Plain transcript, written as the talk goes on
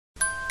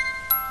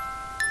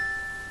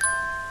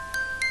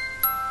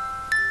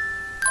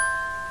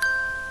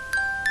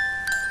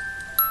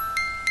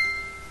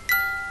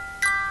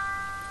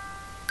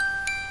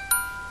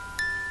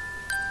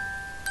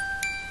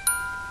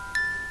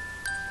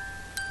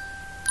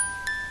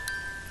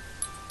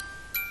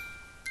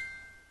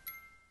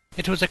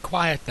It was a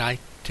quiet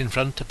night in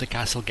front of the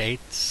castle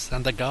gates,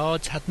 and the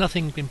guards had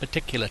nothing in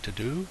particular to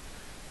do,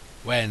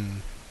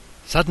 when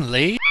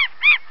suddenly...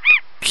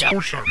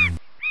 No,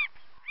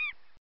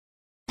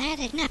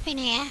 there's nothing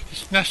here.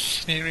 There's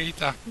nothing here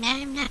either.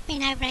 No,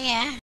 nothing over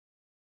here.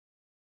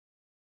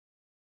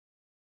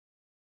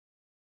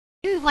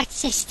 Ooh,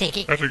 what's this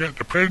thing? Better get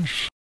the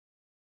prince.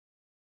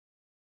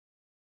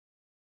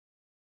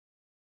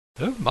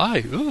 Oh my,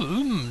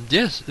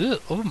 yes, yeah,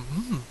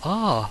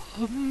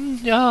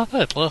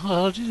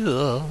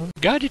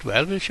 guard it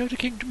well, we'll show the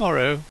king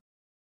tomorrow.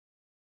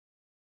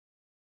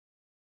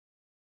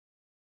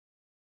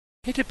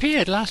 It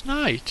appeared last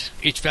night.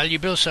 It's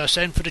valuable, so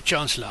send for the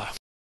Chancellor.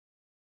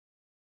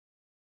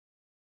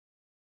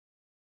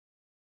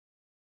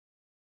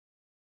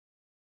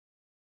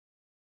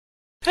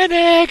 An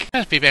egg!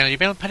 Must be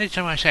valuable, put it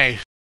to my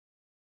safe.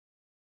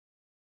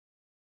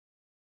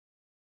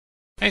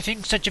 I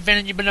think such a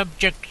valuable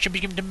object should be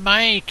given to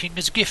my king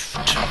as a gift.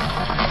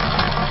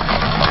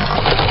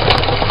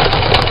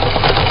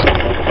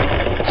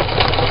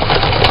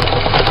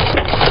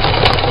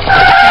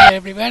 Hello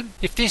everyone,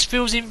 if this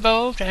feels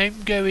involved,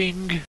 I'm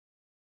going.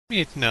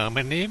 It's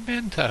Norman the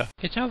inventor.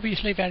 It's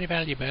obviously very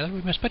valuable.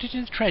 We must put it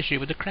in the treasury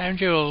with the crown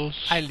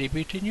jewels. I leave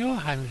it in your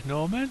hands,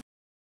 Norman.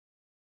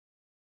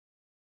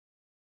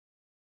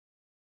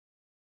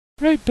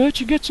 Right,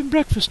 Bert, you get some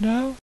breakfast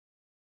now.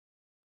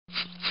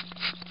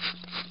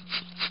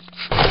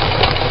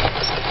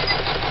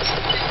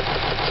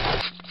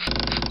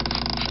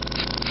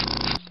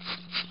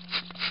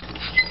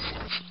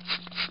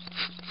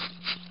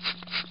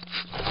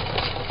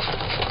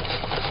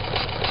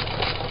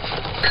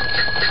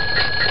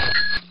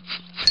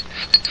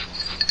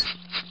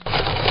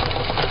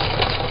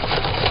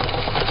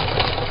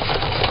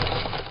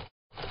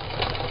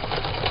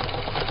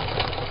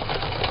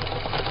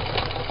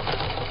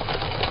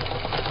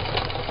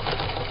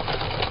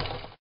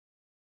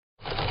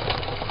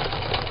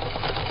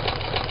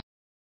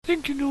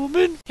 Thank you,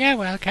 Norman. You're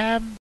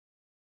welcome.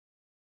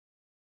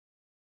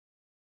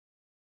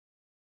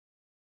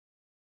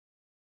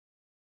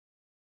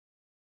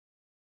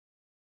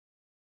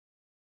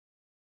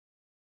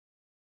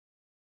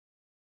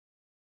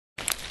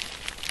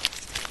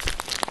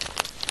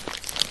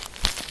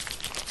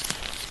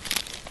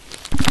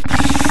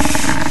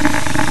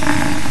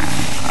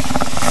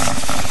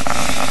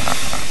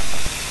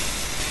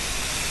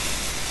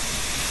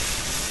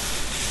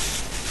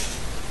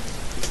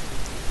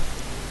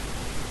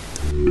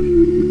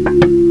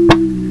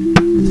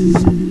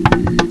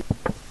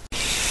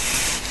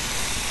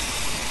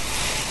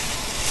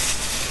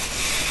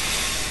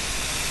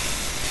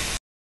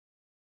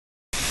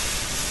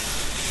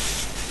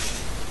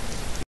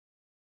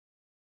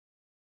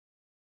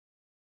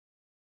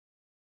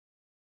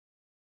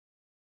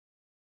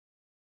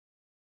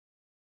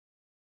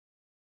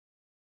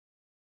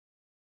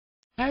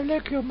 Now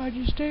look, Your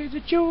Majesty, the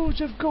jewels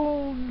have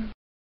gone.